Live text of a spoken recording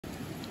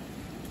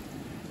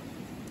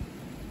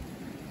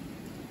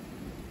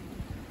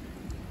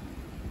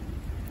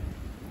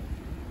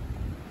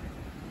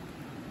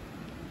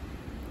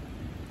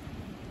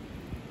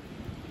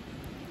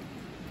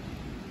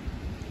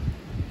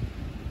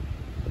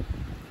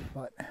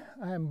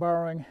I am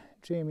borrowing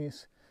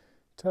Jamie's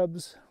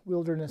Tubbs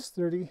Wilderness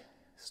 30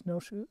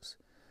 snowshoes.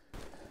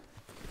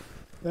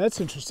 That's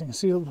interesting.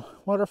 See the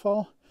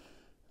waterfall?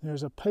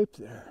 There's a pipe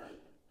there.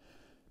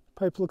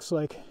 Pipe looks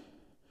like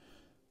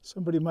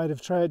somebody might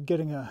have tried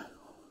getting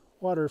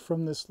water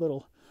from this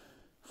little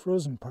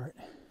frozen part,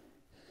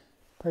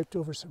 piped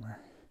over somewhere.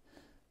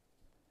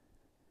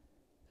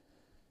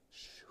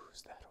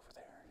 Who's that over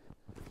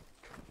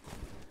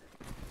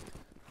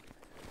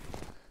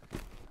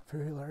there?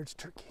 Very large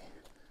turkey.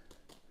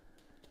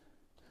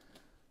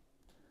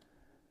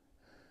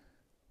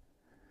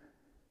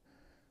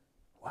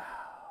 Wow.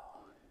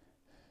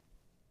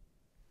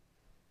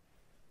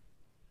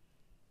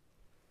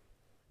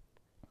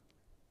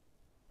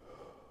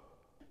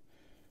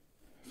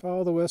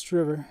 Follow the West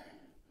River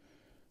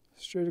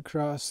straight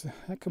across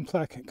that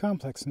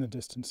complex in the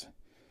distance.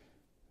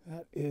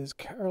 That is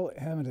Carol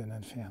Amidon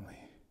and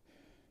family.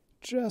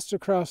 Just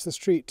across the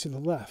street to the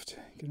left,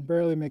 you can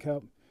barely make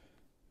out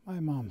my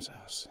mom's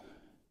house.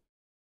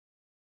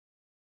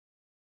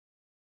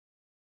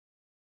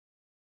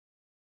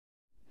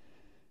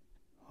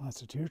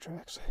 Lots of deer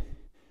tracks.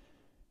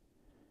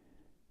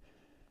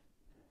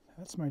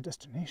 That's my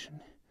destination.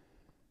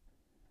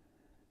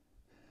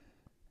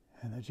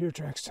 And the deer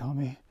tracks tell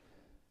me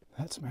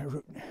that's my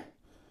route.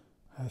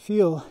 I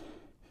feel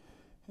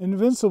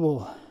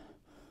invincible,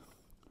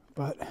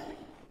 but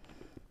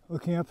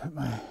looking up at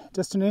my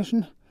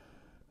destination,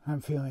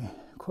 I'm feeling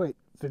quite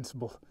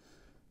invincible.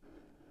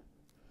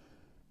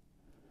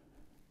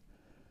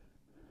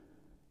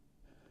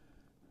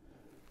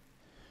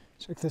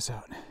 Check this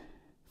out.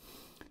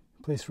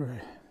 Place for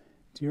a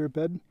deer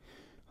bed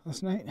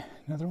last night.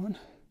 Another one.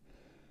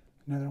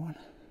 Another one.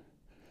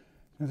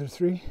 Another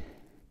 3.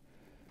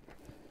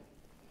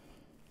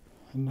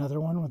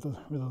 Another one where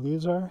the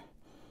leaves are.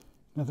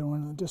 Another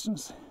one in the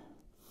distance.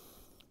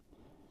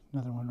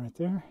 Another one right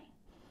there.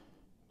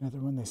 Another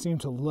one. They seem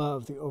to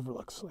love the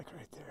overlooks, like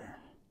right there.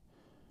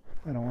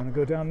 I don't want to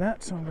go down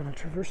that, so I'm going to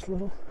traverse a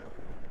little.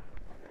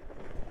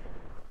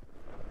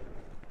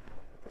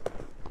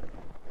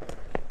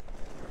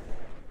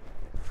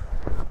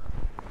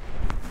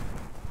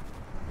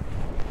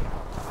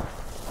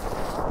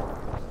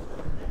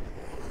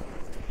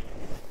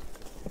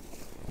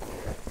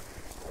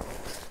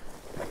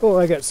 Oh,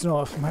 I got snow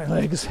off my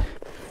legs.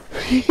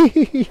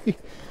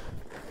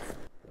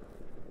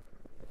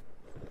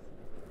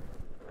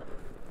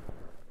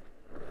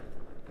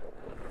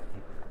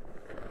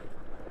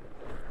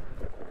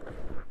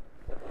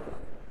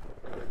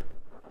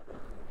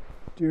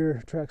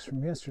 Deer tracks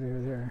from yesterday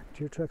are there.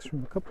 Deer tracks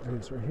from a couple of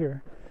days are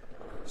here.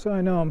 So I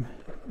know I'm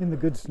in the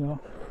good snow.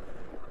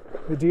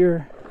 The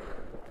deer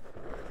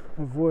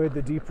avoid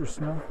the deeper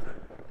snow.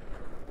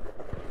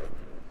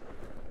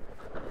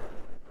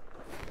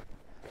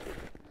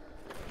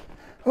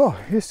 Oh,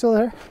 you're still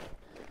there?